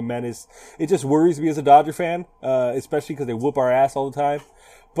there and being a menace. It just worries me as a Dodger fan, especially because they whoop our ass all the time.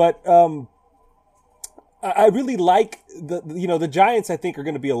 But I really like the Giants. I think are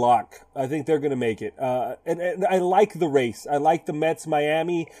going to be a lock. I think they're going to make it. And I like the race. I like the Mets,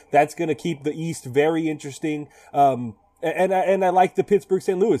 Miami. That's going to keep the East very interesting. And I like the Pittsburgh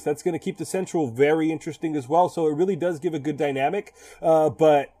St. Louis. That's going to keep the Central very interesting as well. So it really does give a good dynamic.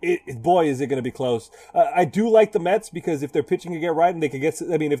 But boy, is it going to be close. I do like the Mets because if their pitching can get right and they can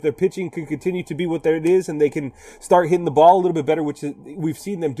if their pitching can continue to be what it is and they can start hitting the ball a little bit better, which we've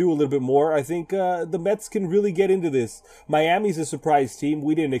seen them do a little bit more, I think the Mets can really get into this. Miami's a surprise team.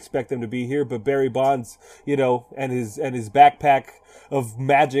 We didn't expect them to be here, but Barry Bonds, and his backpack of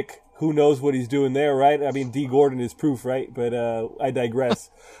magic. Who knows what he's doing there, right? I mean, D. Gordon is proof, right? But I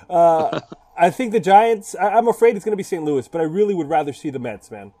digress. I think the Giants, I'm afraid it's going to be St. Louis, but I really would rather see the Mets,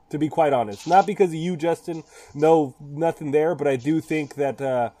 man, to be quite honest. Not because of you, Justin. No, nothing there, but I do think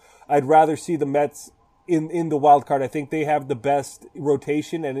that I'd rather see the Mets in the wild card. I think they have the best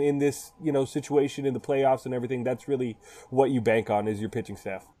rotation, and in this situation in the playoffs and everything, that's really what you bank on is your pitching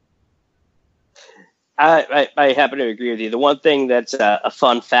staff. I happen to agree with you. The one thing that's a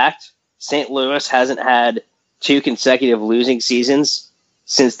fun fact, St. Louis hasn't had 2 consecutive losing seasons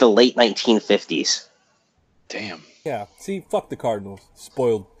since the late 1950s. Damn. Yeah. See, fuck the Cardinals.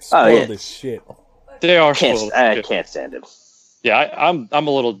 Spoiled yeah. as shit. They are spoiled. I can't stand them. Yeah, I'm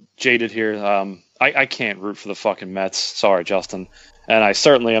a little jaded here. I can't root for the fucking Mets. Sorry, Justin. And I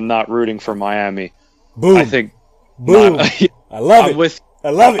certainly am not rooting for Miami. Boom. I think. Boom. I love it. I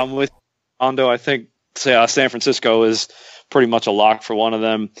love it. I'm with Mondo. I think San Francisco is pretty much a lock for one of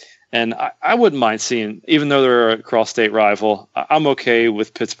them. And I wouldn't mind seeing, even though they're a cross-state rival, I'm okay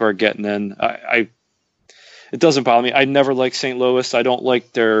with Pittsburgh getting in. It doesn't bother me. I never liked St. Louis. I don't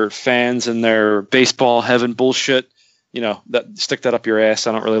like their fans and their baseball heaven bullshit. Stick that up your ass.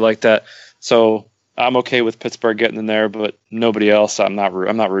 I don't really like that. So I'm okay with Pittsburgh getting in there, but nobody else. I'm not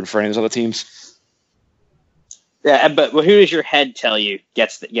rooting for any of those other teams. Yeah, but who does your head tell you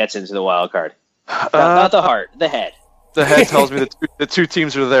gets into the wild card? Not the heart, the head. The head tells me the two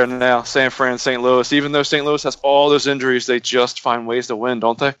teams are there now, San Fran, St. Louis. Even though St. Louis has all those injuries, they just find ways to win,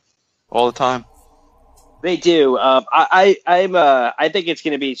 don't they? All the time. They do. I think it's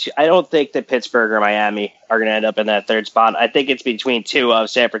going to be. I don't think that Pittsburgh or Miami are going to end up in that third spot. I think it's between two of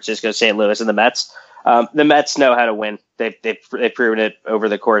San Francisco, St. Louis, and the Mets. The Mets know how to win. They've proven it over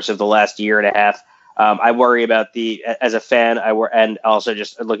the course of the last year and a half. I worry about as a fan, and also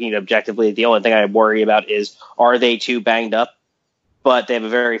just looking objectively, the only thing I worry about is, are they too banged up? But they have a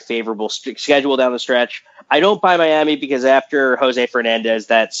very favorable schedule down the stretch. I don't buy Miami because after Jose Fernandez,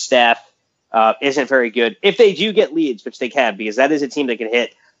 that staff isn't very good. If they do get leads, which they can, because that is a team that can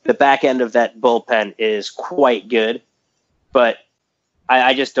hit, the back end of that bullpen is quite good. But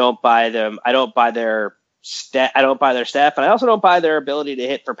I just don't buy them. I don't buy their staff, and I also don't buy their ability to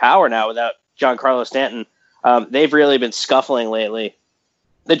hit for power now without Giancarlo Stanton. They've really been scuffling lately.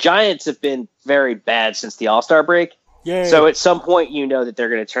 The Giants have been very bad since the All-Star break. Yay. So at some point, that they're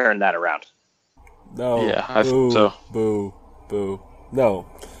going to turn that around. No. Yeah, I think so. Boo. No,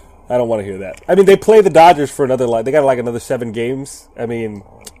 I don't want to hear that. I mean, they play the Dodgers for they got another 7 games. I mean,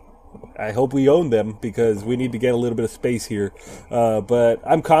 I hope we own them because we need to get a little bit of space here. But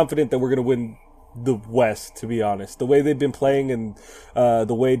I'm confident that we're going to win the West, to be honest. The way they've been playing and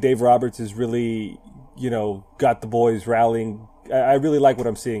the way Dave Roberts has really, got the boys rallying. I really like what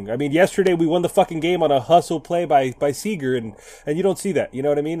I'm seeing. I mean, yesterday we won the fucking game on a hustle play by Seager, and you don't see that. You know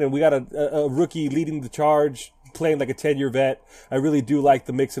what I mean? And we got a rookie leading the charge, playing like a 10-year vet. I really do like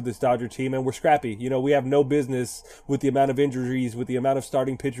the mix of this Dodger team, and we're scrappy. We have no business with the amount of injuries, with the amount of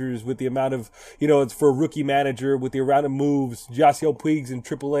starting pitchers, with the amount of, it's for a rookie manager, with the amount of moves. Yasiel Puig's in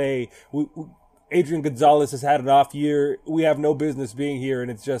AAA. Adrian Gonzalez has had an off year. We have no business being here, and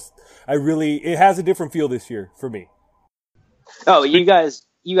it's just, it has a different feel this year for me. Oh, you guys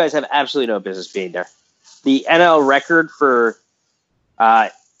have absolutely no business being there. The NL record for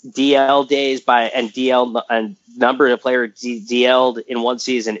DL days and DL and number of players DL'd in one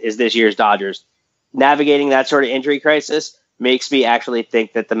season is this year's Dodgers. Navigating that sort of injury crisis makes me actually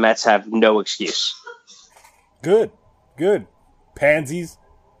think that the Mets have no excuse. Good. Pansies.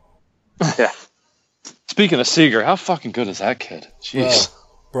 Yeah. Speaking of Seager, how fucking good is that kid? Jeez.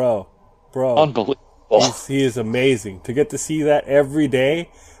 Bro. Unbelievable. He is amazing. To get to see that every day,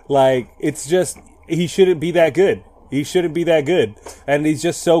 it's just, he shouldn't be that good. And he's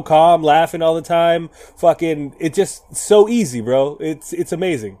just so calm, laughing all the time. Fucking, it's just so easy, bro. It's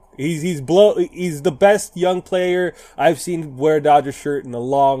amazing. He's the best young player I've seen wear a Dodger shirt in a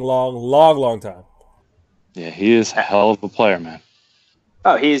long time. Yeah, he is a hell of a player, man.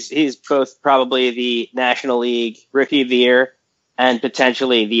 Oh, he's both probably the National League Rookie of the Year and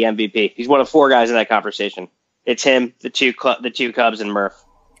potentially the MVP. He's one of 4 guys in that conversation. It's him, the two Cubs, and Murph.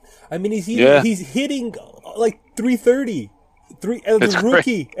 I mean, he's hitting like 330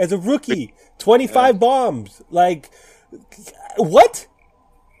 as a rookie. 25 bombs. What?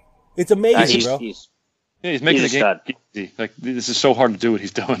 It's amazing, bro. He's making the game easy. Like, this is so hard to do what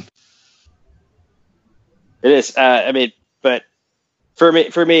he's doing. It is. But for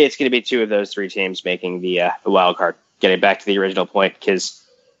me, it's going to be two of those three teams making the wild card. Getting back to the original point, because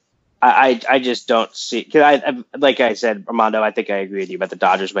I just don't see. Because I like I said, Armando, I think I agree with you about the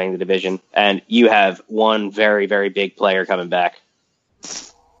Dodgers winning the division, and you have one very, very big player coming back.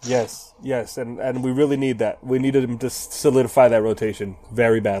 Yes, and we really need that. We needed him to solidify that rotation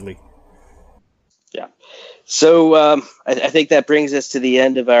very badly. Yeah. So I think that brings us to the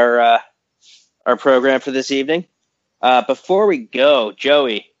end of our program for this evening. Before we go,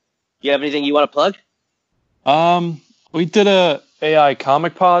 Joey, do you have anything you want to plug? We did a AI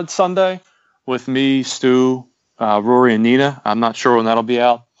Comic Pod Sunday with me, Stu, Rory, and Nina. I'm not sure when that'll be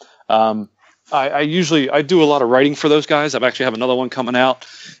out. I do a lot of writing for those guys. I actually have another one coming out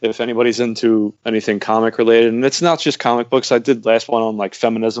if anybody's into anything comic related. And it's not just comic books. I did last one on like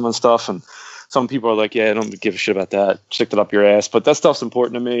feminism and stuff. And some people are like, yeah, I don't give a shit about that. Stick it up your ass. But that stuff's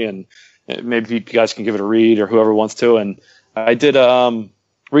important to me. And maybe you guys can give it a read or whoever wants to. And I did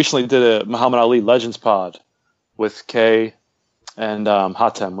recently did a Muhammad Ali Legends Pod with Kay and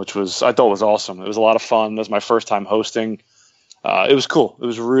Hatem, which I thought was awesome. It was a lot of fun. It was my first time hosting. It was cool. It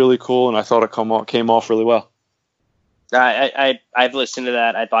was really cool, and I thought it came off really well. I've listened to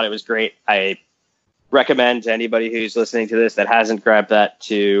that. I thought it was great. I recommend to anybody who's listening to this that hasn't grabbed that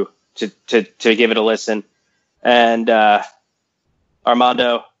to give it a listen. And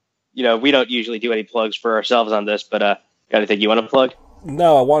Armando, we don't usually do any plugs for ourselves on this, but got anything you want to plug?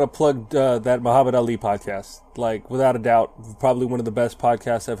 No, I want to plug that Muhammad Ali podcast. Like, without a doubt, probably one of the best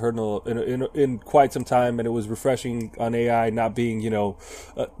podcasts I've heard in quite some time, and it was refreshing on AI not being,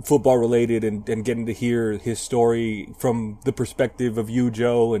 football related and getting to hear his story from the perspective of you,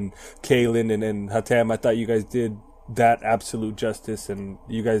 Joe, and Kaylin and Hatem. I thought you guys did that absolute justice, and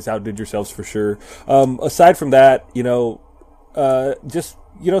you guys outdid yourselves for sure. Aside from that, just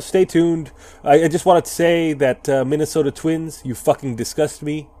stay tuned. I just wanted to say that Minnesota Twins, you fucking disgust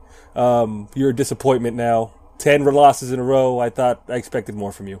me. You're a disappointment now. 10 losses in a row. I expected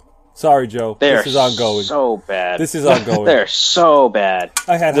more from you. Sorry, Joe. This is ongoing. So bad. This is ongoing. They're so bad.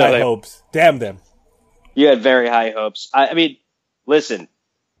 I had high hopes. Damn them. You had very high hopes. I mean, listen,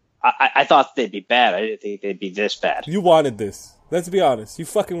 I thought they'd be bad. I didn't think they'd be this bad. You wanted this. Let's be honest. You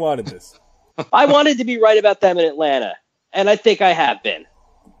fucking wanted this. I wanted to be right about them in Atlanta, and I think I have been.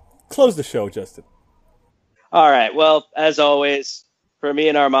 Close the show, Justin. All right. Well, as always, for me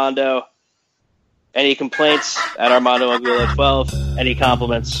and Armando, any complaints at Armando Anguilla 12, any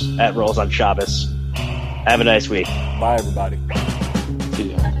compliments at Rolls on Shabbos. Have a nice week. Bye, everybody.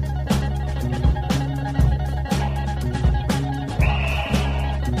 See ya.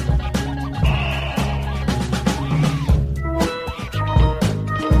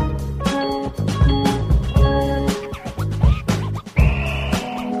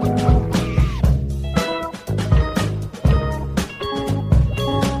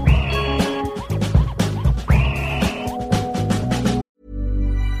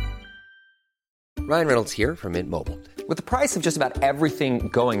 Ryan Reynolds here from Mint Mobile. With the price of just about everything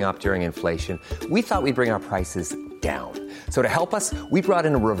going up during inflation, we thought we'd bring our prices down. So to help us, we brought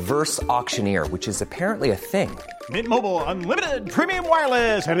in a reverse auctioneer, which is apparently a thing. Mint Mobile Unlimited Premium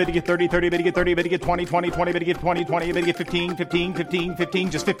Wireless. How to get 30, 30, bit to get 30, bit to get 20, 20, 20, bit to get 20, 20, bit to get 15, 15, 15,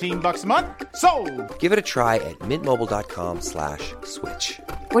 15, just $15 a month? Sold! Give it a try at mintmobile.com/switch.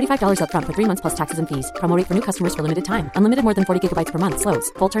 $45 up front for 3 months plus taxes and fees. Promo rate for new customers for limited time. Unlimited more than 40 gigabytes per month. Slows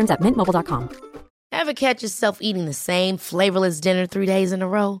full terms at mintmobile.com. Ever catch yourself eating the same flavorless dinner 3 days in a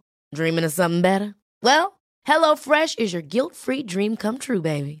row? Dreaming of something better? Well, HelloFresh is your guilt-free dream come true,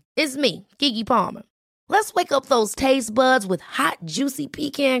 baby. It's me, Keke Palmer. Let's wake up those taste buds with hot, juicy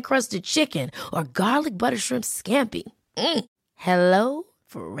pecan-crusted chicken or garlic butter shrimp scampi. Hello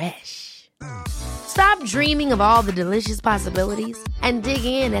Fresh. Stop dreaming of all the delicious possibilities and dig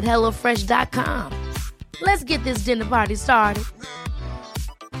in at HelloFresh.com. Let's get this dinner party started.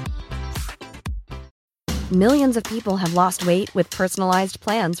 Millions of people have lost weight with personalized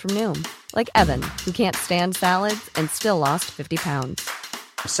plans from Noom. Like Evan, who can't stand salads and still lost 50 pounds.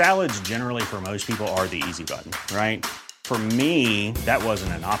 Salads generally for most people are the easy button, right? For me, that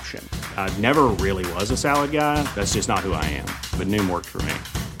wasn't an option. I never really was a salad guy. That's just not who I am. But Noom worked for me.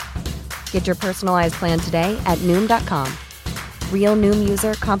 Get your personalized plan today at Noom.com. Real Noom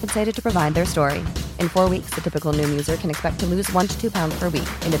user compensated to provide their story. In 4 weeks, the typical Noom user can expect to lose 1 to 2 pounds per week.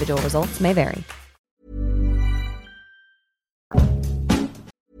 Individual results may vary.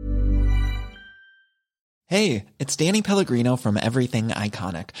 Hey, it's Danny Pellegrino from Everything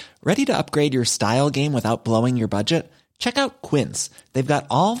Iconic. Ready to upgrade your style game without blowing your budget? Check out Quince. They've got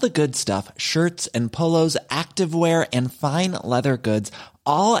all the good stuff, shirts and polos, activewear, and fine leather goods,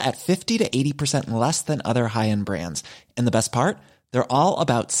 all at 50 to 80% less than other high-end brands. And the best part? They're all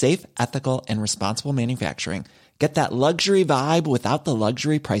about safe, ethical, and responsible manufacturing. Get that luxury vibe without the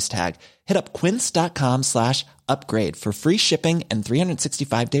luxury price tag. Hit up quince.com/upgrade for free shipping and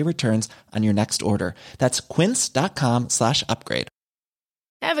 365-day returns on your next order. That's quince.com/upgrade.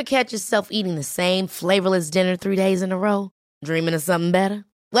 Ever catch yourself eating the same flavorless dinner 3 days in a row? Dreaming of something better?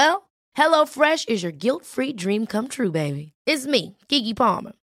 Well, HelloFresh is your guilt-free dream come true, baby. It's me, Keke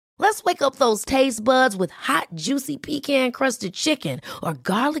Palmer. Let's wake up those taste buds with hot, juicy pecan-crusted chicken or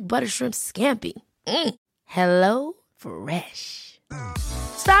garlic butter shrimp scampi. Hello Fresh.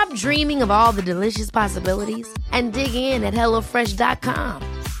 Stop dreaming of all the delicious possibilities and dig in at HelloFresh.com.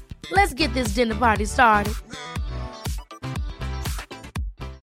 Let's get this dinner party started.